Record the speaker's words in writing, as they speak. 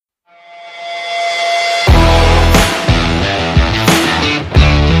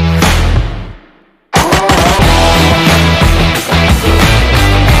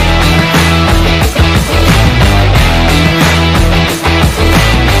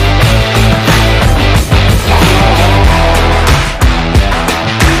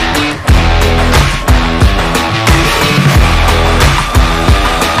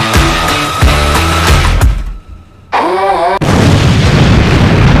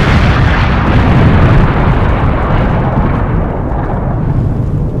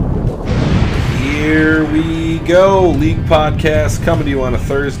go. League Podcast coming to you on a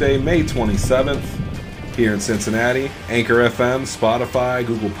Thursday, May 27th, here in Cincinnati. Anchor FM, Spotify,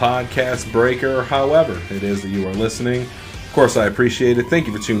 Google Podcasts, Breaker, however it is that you are listening. Of course, I appreciate it. Thank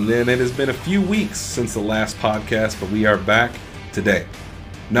you for tuning in. It has been a few weeks since the last podcast, but we are back today.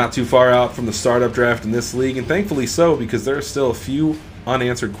 Not too far out from the startup draft in this league, and thankfully so, because there are still a few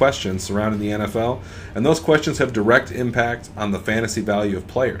unanswered questions surrounding the NFL, and those questions have direct impact on the fantasy value of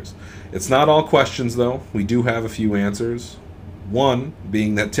players. It's not all questions, though. We do have a few answers. One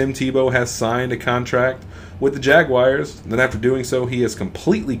being that Tim Tebow has signed a contract with the Jaguars, and then after doing so, he has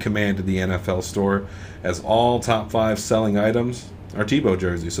completely commanded the NFL store, as all top 5 selling items are Tebow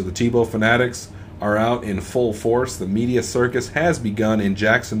jerseys. So the Tebow fanatics are out in full force. The media circus has begun in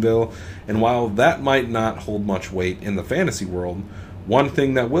Jacksonville, and while that might not hold much weight in the fantasy world, one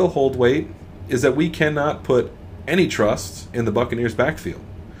thing that will hold weight is that we cannot put any trust in the Buccaneers' backfield.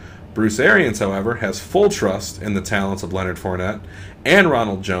 Bruce Arians, however, has full trust in the talents of Leonard Fournette and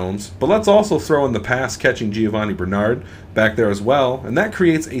Ronald Jones, but let's also throw in the pass-catching Giovanni Bernard back there as well, and that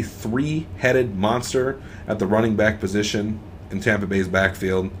creates a 3-headed monster at the running back position in Tampa Bay's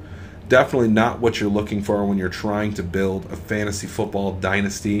backfield. Definitely not what you're looking for when you're trying to build a fantasy football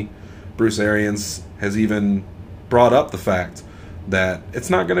dynasty. Bruce Arians has even brought up the fact that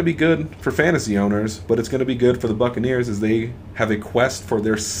it's not going to be good for fantasy owners, but it's going to be good for the Buccaneers as they have a quest for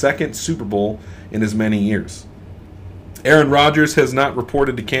their second Super Bowl in as many years. Aaron Rodgers has not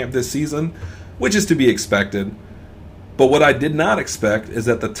reported to camp this season, which is to be expected. But what I did not expect is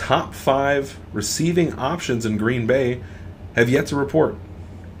that the top 5 receiving options in Green Bay have yet to report.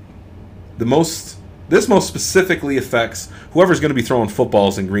 This most specifically affects whoever's going to be throwing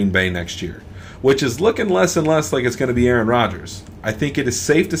footballs in Green Bay next year, which is looking less and less like it's going to be Aaron Rodgers. I think it is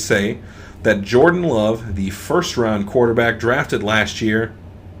safe to say that Jordan Love, the first-round quarterback drafted last year,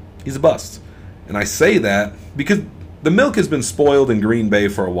 he's a bust. And I say that because the milk has been spoiled in Green Bay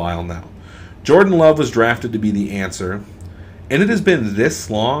for a while now. Jordan Love was drafted to be the answer, and it has been this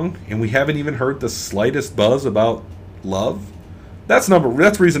long, and we haven't even heard the slightest buzz about Love.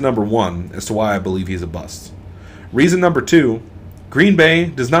 That's reason number 1 as to why I believe he's a bust. Reason number 2, Green Bay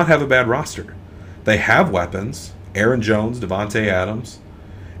does not have a bad roster. They have weapons, Aaron Jones, Devontae Adams,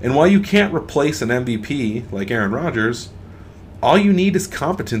 and while you can't replace an MVP like Aaron Rodgers, all you need is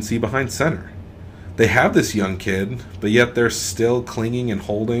competency behind center. They have this young kid, but yet they're still clinging and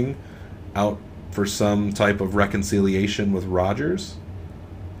holding out for some type of reconciliation with Rodgers.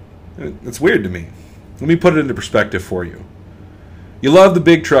 It's weird to me. Let me put it into perspective for you. You love the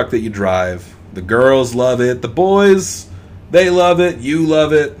big truck that you drive. The girls love it. The boys, they love it. You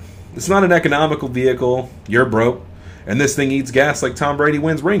love it. It's not an economical vehicle. You're broke. And this thing eats gas like Tom Brady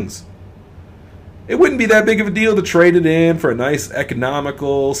wins rings. It wouldn't be that big of a deal to trade it in for a nice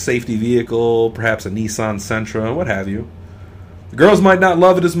economical safety vehicle, perhaps a Nissan Sentra, what have you. The girls might not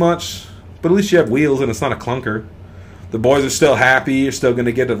love it as much, but at least you have wheels and it's not a clunker. The boys are still happy. You're still going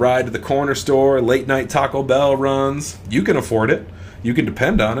to get a ride to the corner store, late night Taco Bell runs. You can afford it. You can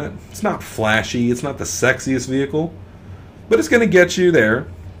depend on it. It's not flashy. It's not the sexiest vehicle. But it's going to get you there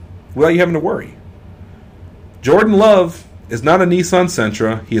without you having to worry. Jordan Love is not a Nissan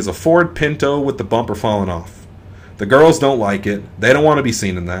Sentra. He is a Ford Pinto with the bumper falling off. The girls don't like it. They don't want to be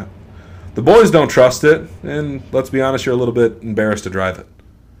seen in that. The boys don't trust it. And let's be honest, you're a little bit embarrassed to drive it.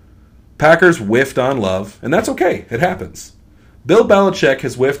 Packers whiffed on Love, and that's okay. It happens. Bill Belichick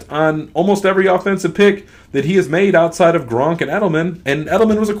has whiffed on almost every offensive pick that he has made outside of Gronk and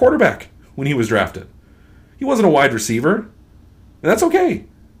Edelman was a quarterback when he was drafted. He wasn't a wide receiver, and that's okay.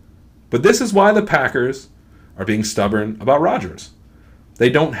 But this is why the Packers are being stubborn about Rodgers.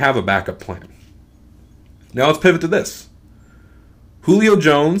 They don't have a backup plan. Now let's pivot to this. Julio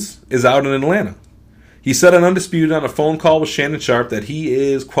Jones is out in Atlanta. He said on Undisputed on a phone call with Shannon Sharp that he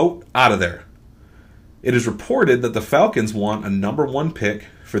is, quote, out of there. It is reported that the Falcons want a number 1 pick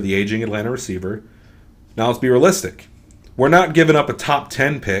for the aging Atlanta receiver. Now let's be realistic. We're not giving up a top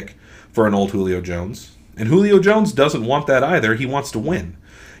 10 pick for an old Julio Jones. And Julio Jones doesn't want that either. He wants to win.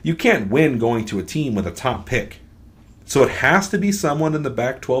 You can't win going to a team with a top pick. So it has to be someone in the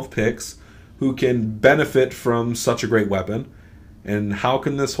back 12 picks who can benefit from such a great weapon. And how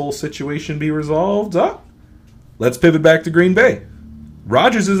can this whole situation be resolved? Let's pivot back to Green Bay.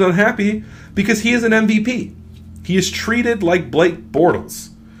 Rodgers is unhappy because he is an MVP. He is treated like Blake Bortles.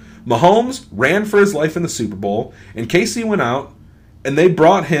 Mahomes ran for his life in the Super Bowl, and KC went out, and they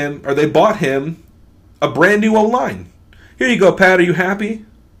bought him a brand new O-line. Here you go, Pat. Are you happy?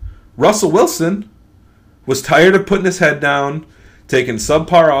 Russell Wilson was tired of putting his head down, taking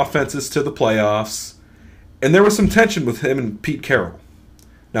subpar offenses to the playoffs, and there was some tension with him and Pete Carroll.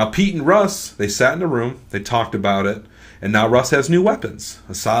 Now, Pete and Russ, they sat in a room, they talked about it, and now Russ has new weapons,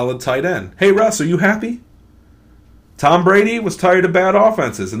 a solid tight end. Hey, Russ, are you happy? Tom Brady was tired of bad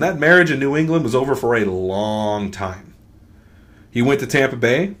offenses, and that marriage in New England was over for a long time. He went to Tampa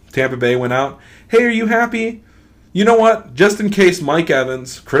Bay. Tampa Bay went out. Hey, are you happy? You know what? Just in case Mike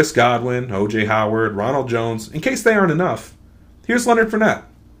Evans, Chris Godwin, O.J. Howard, Ronald Jones, in case they aren't enough, here's Leonard Fournette.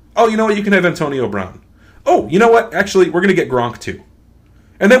 Oh, you know what? You can have Antonio Brown. Oh, you know what? Actually, we're going to get Gronk too.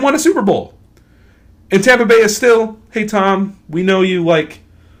 And they won a Super Bowl. And Tampa Bay is still, hey, Tom, we know you like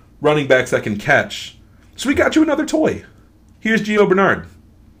running backs that can catch. So we got you another toy. Here's Gio Bernard.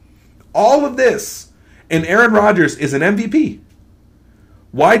 All of this, and Aaron Rodgers is an MVP.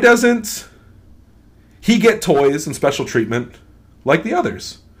 Why doesn't he get toys and special treatment like the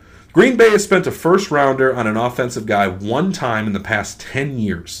others? Green Bay has spent a first rounder on an offensive guy one time in the past 10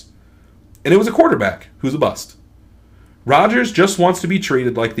 years. And it was a quarterback who's a bust. Rodgers just wants to be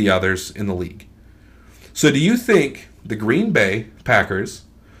treated like the others in the league. So do you think the Green Bay Packers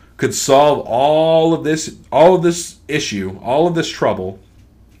could solve all of this issue, all of this trouble,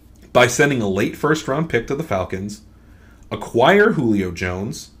 by sending a late first-round pick to the Falcons, acquire Julio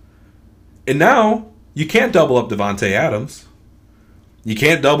Jones, and now you can't double up Devontae Adams. You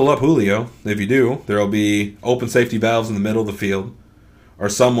can't double up Julio. If you do, there will be open safety valves in the middle of the field, or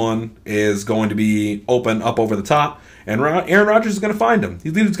someone is going to be open up over the top, and Aaron Rodgers is going to find him.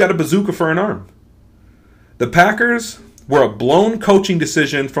 He's got a bazooka for an arm. The Packers were a blown coaching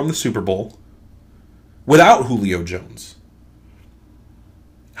decision from the Super Bowl without Julio Jones.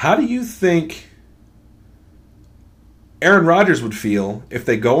 How do you think Aaron Rodgers would feel if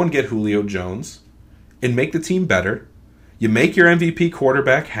they go and get Julio Jones and make the team better? You make your MVP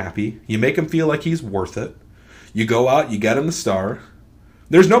quarterback happy. You make him feel like he's worth it. You go out, you get him the star.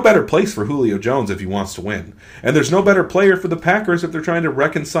 There's no better place for Julio Jones if he wants to win. And there's no better player for the Packers if they're trying to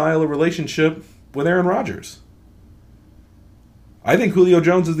reconcile a relationship with Aaron Rodgers. I think Julio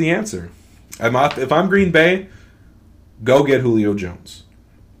Jones is the answer. If I'm Green Bay, go get Julio Jones.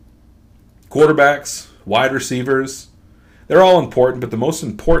 Quarterbacks, wide receivers, they're all important, but the most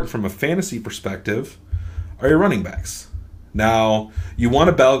important from a fantasy perspective are your running backs. Now, you want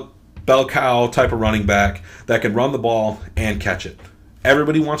a bell cow type of running back that can run the ball and catch it.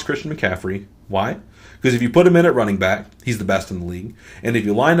 Everybody wants Christian McCaffrey. Why? Because if you put him in at running back, he's the best in the league. And if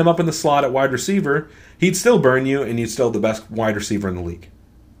you line him up in the slot at wide receiver, he'd still burn you, and he's still the best wide receiver in the league.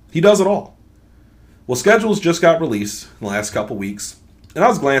 He does it all. Well, schedules just got released in the last couple weeks, and I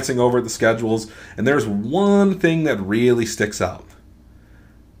was glancing over the schedules, and there's one thing that really sticks out.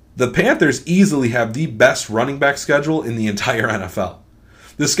 The Panthers easily have the best running back schedule in the entire NFL.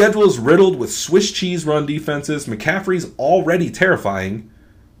 The schedule is riddled with Swiss cheese run defenses. McCaffrey's already terrifying,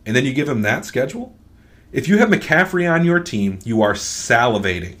 and then you give him that schedule? If you have McCaffrey on your team, you are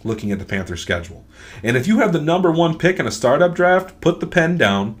salivating looking at the Panthers schedule. And if you have the number one pick in a startup draft, put the pen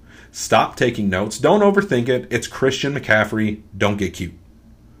down, stop taking notes, don't overthink it. It's Christian McCaffrey. Don't get cute.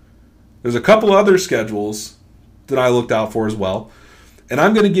 There's a couple other schedules that I looked out for as well. And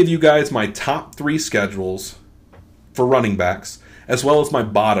I'm going to give you guys my top 3 schedules for running backs, as well as my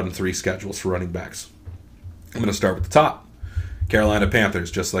bottom 3 schedules for running backs. I'm going to start with the top. Carolina Panthers,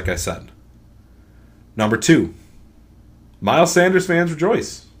 just like I said. Number 2, Miles Sanders fans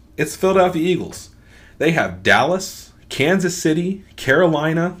rejoice. It's the Philadelphia Eagles. They have Dallas, Kansas City,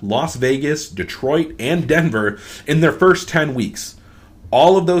 Carolina, Las Vegas, Detroit, and Denver in their first 10 weeks.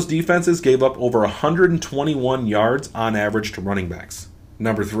 All of those defenses gave up over 121 yards on average to running backs.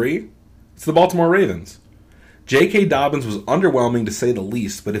 Number 3, it's the Baltimore Ravens. J.K. Dobbins was underwhelming to say the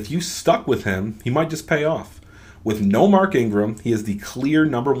least, but if you stuck with him, he might just pay off. With no Mark Ingram, he is the clear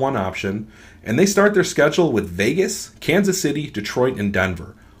number 1 option, and they start their schedule with Vegas, Kansas City, Detroit, and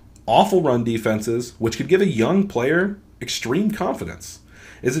Denver. Awful run defenses, which could give a young player extreme confidence.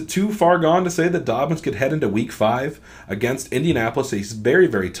 Is it too far gone to say that Dobbins could head into Week 5 against Indianapolis, a very,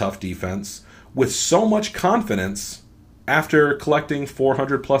 very tough defense, with so much confidence after collecting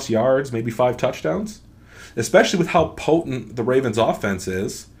 400-plus yards, maybe 5 touchdowns? Especially with how potent the Ravens' offense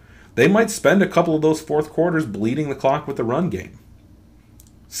is, they might spend a couple of those fourth quarters bleeding the clock with the run game.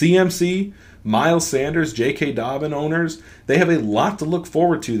 CMC, Miles Sanders, J.K. Dobbins owners, they have a lot to look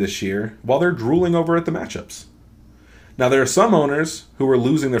forward to this year while they're drooling over at the matchups. Now, there are some owners who are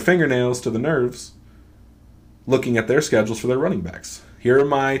losing their fingernails to the nerves looking at their schedules for their running backs. Here are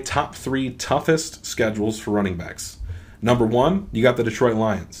my top 3 toughest schedules for running backs. Number 1, you got the Detroit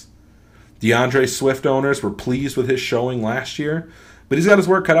Lions. DeAndre Swift owners were pleased with his showing last year, but he's got his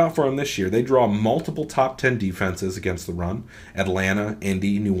work cut out for him this year. They draw multiple top 10 defenses against the run. Atlanta,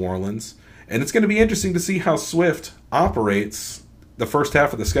 Indy, New Orleans. And it's going to be interesting to see how Swift operates the first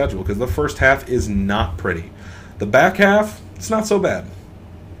half of the schedule, because the first half is not pretty. The back half, it's not so bad.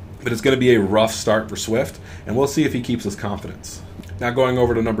 But it's going to be a rough start for Swift, and we'll see if he keeps his confidence. Now going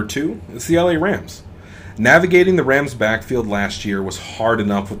over to number 2, it's the LA Rams. Navigating the Rams' backfield last year was hard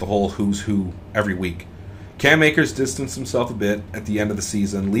enough with the whole who's who every week. Cam Akers distanced himself a bit at the end of the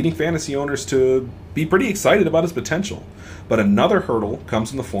season, leading fantasy owners to be pretty excited about his potential. But another hurdle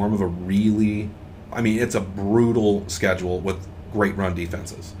comes in the form of it's a brutal schedule with great run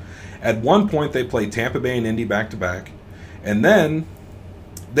defenses. At one point, they played Tampa Bay and Indy back-to-back, and then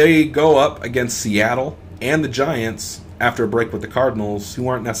they go up against Seattle and the Giants after a break with the Cardinals, who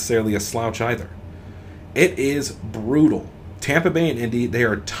aren't necessarily a slouch either. It is brutal. Tampa Bay and Indy, they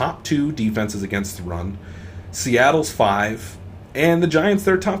are top 2 defenses against the run. Seattle's 5, and the Giants,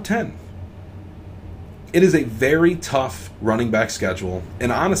 they're top 10. It is a very tough running back schedule,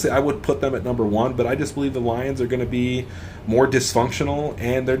 and honestly, I would put them at number 1, but I just believe the Lions are going to be more dysfunctional,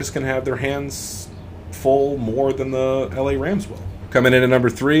 and they're just going to have their hands full more than the LA Rams will. Coming in at number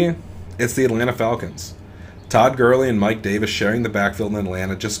 3, it's the Atlanta Falcons. Todd Gurley and Mike Davis sharing the backfield in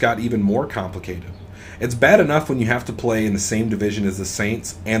Atlanta just got even more complicated. It's bad enough when you have to play in the same division as the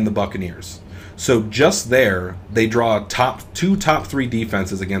Saints and the Buccaneers. So just there, they draw two top 3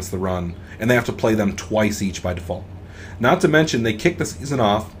 defenses against the run, and they have to play them twice each by default. Not to mention, they kick the season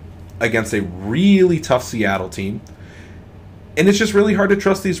off against a really tough Seattle team, and it's just really hard to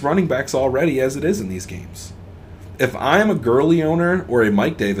trust these running backs already as it is in these games. If I'm a Gurley owner or a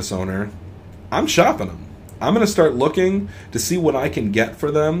Mike Davis owner, I'm shopping them. I'm going to start looking to see what I can get for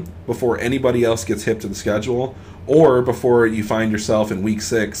them before anybody else gets hip to the schedule, or before you find yourself in week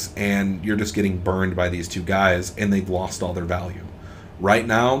 6 and you're just getting burned by these 2 guys and they've lost all their value. Right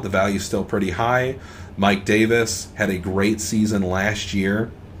now, the value's still pretty high. Mike Davis had a great season last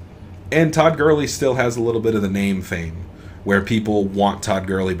year, and Todd Gurley still has a little bit of the name fame, where people want Todd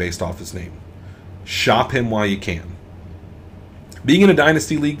Gurley based off his name. Shop him while you can. Being in a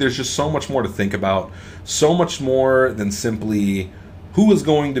Dynasty League, there's just so much more to think about, so much more than simply who is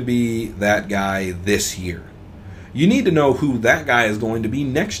going to be that guy this year. You need to know who that guy is going to be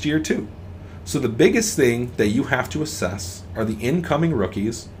next year too. So the biggest thing that you have to assess are the incoming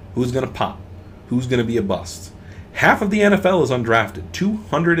rookies, who's going to pop, who's going to be a bust. Half of the NFL is undrafted.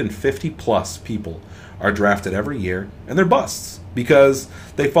 250 plus people are drafted every year, and they're busts because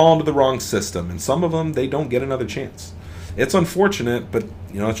they fall into the wrong system, and some of them, they don't get another chance. It's unfortunate, but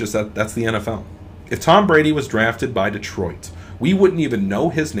it's just that's the NFL. If Tom Brady was drafted by Detroit, we wouldn't even know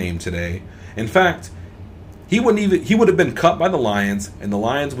his name today. In fact, he would have been cut by the Lions, and the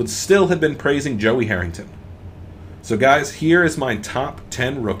Lions would still have been praising Joey Harrington. So guys, here is my top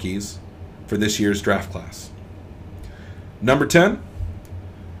 10 rookies for this year's draft class. Number 10,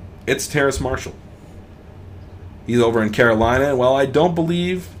 it's Terrace Marshall. He's over in Carolina, and while I don't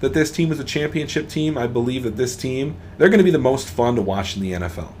believe that this team is a championship team, I believe that this team, they're going to be the most fun to watch in the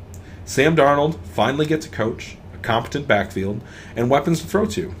NFL. Sam Darnold finally gets a coach, a competent backfield, and weapons to throw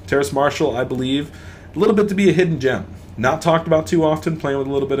to. Terrace Marshall, I believe, a little bit to be a hidden gem. Not talked about too often, playing with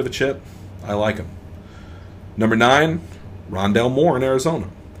a little bit of a chip. I like him. Number 9, Rondale Moore in Arizona.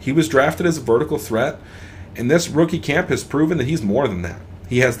 He was drafted as a vertical threat, and this rookie camp has proven that he's more than that.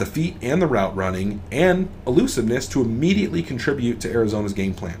 He has the feet and the route running and elusiveness to immediately contribute to Arizona's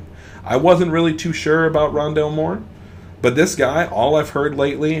game plan. I wasn't really too sure about Rondale Moore, but this guy, all I've heard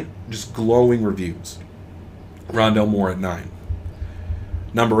lately, just glowing reviews. Rondale Moore at 9.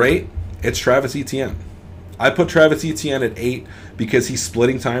 Number 8, it's Travis Etienne. I put Travis Etienne at 8 because he's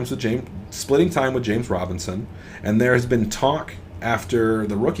splitting time with James Robinson, and there has been talk after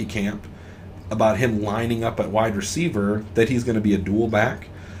the rookie camp about him lining up at wide receiver that he's going to be a dual back.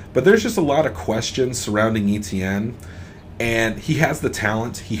 But there's just a lot of questions surrounding Etienne, and he has the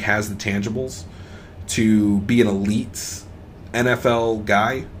talent, he has the tangibles to be an elite NFL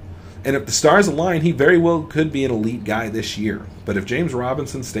guy. And if the stars align, he very well could be an elite guy this year. But if James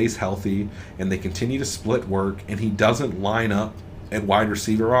Robinson stays healthy and they continue to split work and he doesn't line up at wide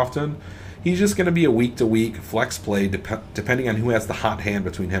receiver often, he's just going to be a week-to-week flex play depending on who has the hot hand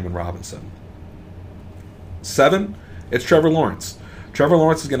between him and Robinson. 7, it's Trevor Lawrence. Trevor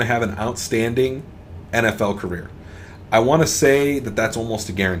Lawrence is going to have an outstanding NFL career. I want to say that that's almost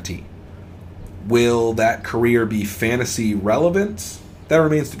a guarantee. Will that career be fantasy relevant? That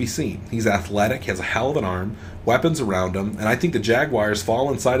remains to be seen. He's athletic, has a hell of an arm, weapons around him, and I think the Jaguars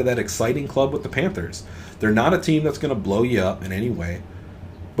fall inside of that exciting club with the Panthers. They're not a team that's going to blow you up in any way,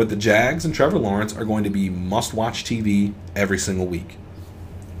 but the Jags and Trevor Lawrence are going to be must-watch TV every single week.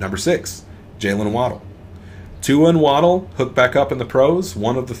 Number 6, Jalen Waddle. Tua and Waddle hook back up in the pros,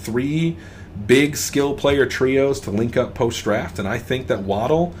 one of the 3 big skill player trios to link up post-draft, and I think that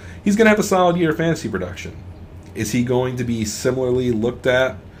Waddle, he's going to have a solid year of fantasy production. Is he going to be similarly looked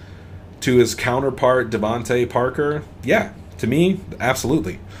at to his counterpart, Devontae Parker? Yeah, to me,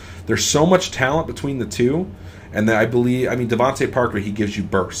 absolutely. There's so much talent between the two, and that Devontae Parker, he gives you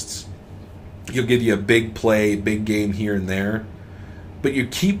bursts. He'll give you a big play, big game here and there. But you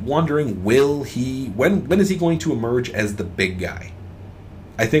keep wondering, when is he going to emerge as the big guy?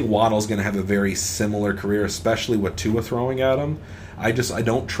 I think Waddle's going to have a very similar career, especially with Tua throwing at him. I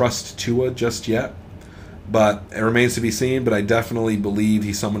don't trust Tua just yet. But it remains to be seen, but I definitely believe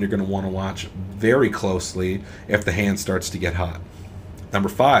he's someone you're going to want to watch very closely if the hand starts to get hot. Number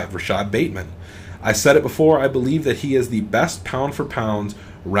 5, Rashad Bateman. I said it before, I believe that he is the best pound-for-pound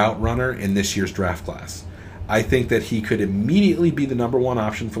route runner in this year's draft class. I think that he could immediately be the number 1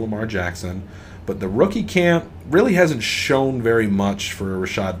 option for Lamar Jackson, but the rookie camp really hasn't shown very much for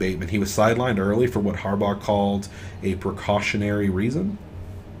Rashad Bateman. He was sidelined early for what Harbaugh called a precautionary reason.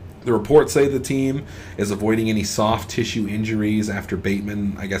 The reports say the team is avoiding any soft tissue injuries after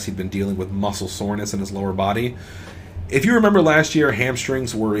Bateman, I guess he'd been dealing with muscle soreness in his lower body. If you remember last year,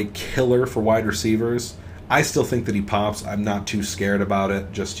 hamstrings were a killer for wide receivers. I still think that he pops. I'm not too scared about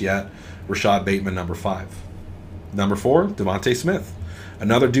it just yet. Rashad Bateman, number 5. Number 4, Devontae Smith.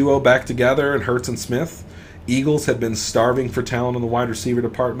 Another duo back together in Hurts and Smith. Eagles have been starving for talent in the wide receiver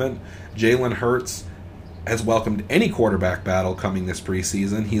department. Jalen Hurts has welcomed any quarterback battle coming this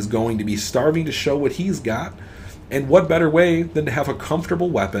preseason. He's going to be starving to show what he's got. And what better way than to have a comfortable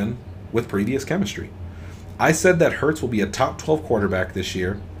weapon with previous chemistry? I said that Hurts will be a top 12 quarterback this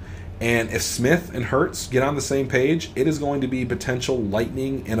year. And if Smith and Hurts get on the same page, it is going to be potential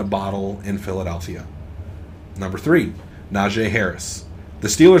lightning in a bottle in Philadelphia. Number 3, Najee Harris. The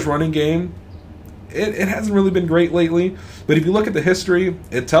Steelers' running game, it hasn't really been great lately, but if you look at the history,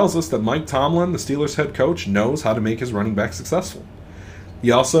 it tells us that Mike Tomlin, the Steelers' head coach, knows how to make his running back successful.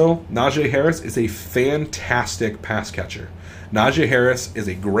 Najee Harris is a fantastic pass catcher. Najee Harris is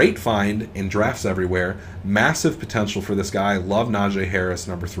a great find in drafts everywhere. Massive potential for this guy. Love Najee Harris,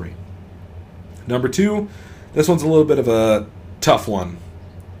 number 3. Number 2, this one's a little bit of a tough one,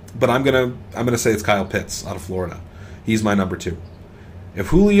 but I'm gonna say it's Kyle Pitts out of Florida. He's my number 2. If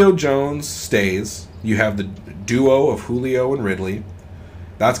Julio Jones stays, you have the duo of Julio and Ridley.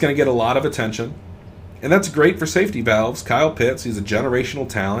 That's going to get a lot of attention. And that's great for safety valves. Kyle Pitts, he's a generational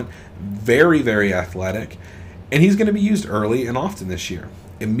talent, very, very athletic, and he's going to be used early and often this year.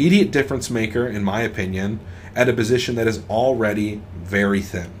 Immediate difference maker, in my opinion, at a position that is already very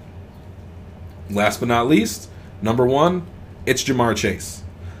thin. Last but not least, number 1, it's Jamar Chase.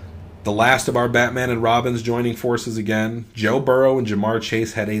 The last of our Batman and Robins joining forces again. Joe Burrow and Jamar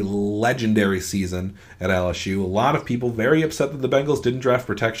Chase had a legendary season at LSU. A lot of people very upset that the Bengals didn't draft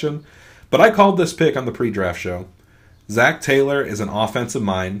protection, but I called this pick on the pre-draft show. Zach Taylor is an offensive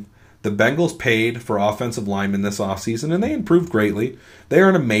mind. The Bengals paid for offensive linemen this offseason, and they improved greatly. They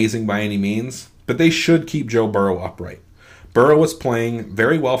aren't amazing by any means, but they should keep Joe Burrow upright. Burrow was playing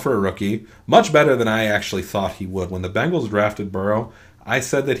very well for a rookie, much better than I actually thought he would. When the Bengals drafted Burrow, I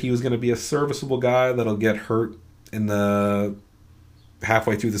said that he was going to be a serviceable guy that'll get hurt in the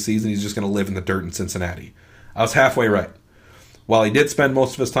halfway through the season. He's just going to live in the dirt in Cincinnati. I was halfway right. While he did spend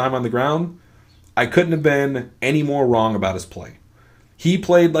most of his time on the ground, I couldn't have been any more wrong about his play. He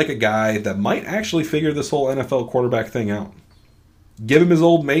played like a guy that might actually figure this whole NFL quarterback thing out. Give him his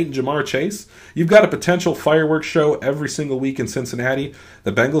old mate in Jamar Chase. You've got a potential fireworks show every single week in Cincinnati.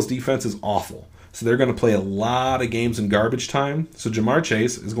 The Bengals defense is awful. So they're going to play a lot of games in garbage time. So Jamar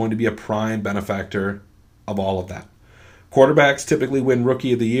Chase is going to be a prime benefactor of all of that. Quarterbacks typically win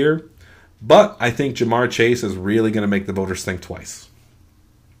Rookie of the Year, but I think Jamar Chase is really going to make the voters think twice.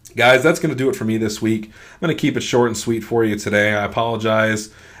 Guys, that's going to do it for me this week. I'm going to keep it short and sweet for you today. I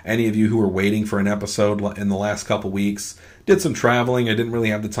apologize, any of you who were waiting for an episode in the last couple weeks. Did some traveling. I didn't really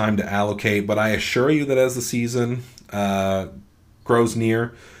have the time to allocate, but I assure you that as the season grows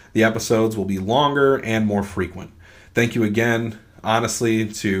near, the episodes will be longer and more frequent. Thank you again, honestly,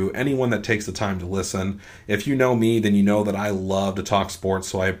 to anyone that takes the time to listen. If you know me, then you know that I love to talk sports,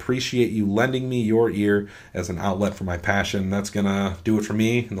 so I appreciate you lending me your ear as an outlet for my passion. That's going to do it for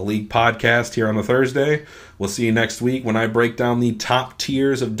me in the League Podcast here on a Thursday. We'll see you next week when I break down the top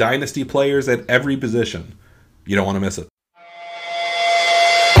tiers of Dynasty players at every position. You don't want to miss it.